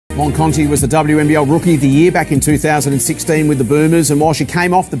Monique Conti was the WNBL Rookie of the Year back in 2016 with the Boomers, and while she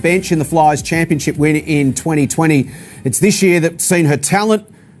came off the bench in the Flyers Championship win in 2020, it's this year that's seen her talent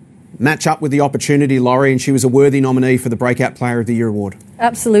match up with the opportunity, Laurie, and she was a worthy nominee for the Breakout Player of the Year award.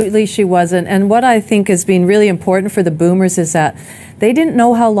 Absolutely, she wasn't. And what I think has been really important for the Boomers is that they didn't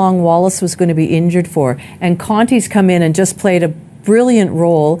know how long Wallace was going to be injured for, and Conti's come in and just played a brilliant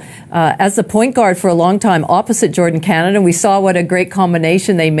role as the point guard for a long time opposite Jordan Canada. We saw what a great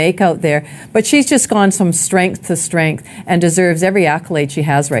combination they make out there. But she's just gone from strength to strength and deserves every accolade she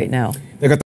has right now.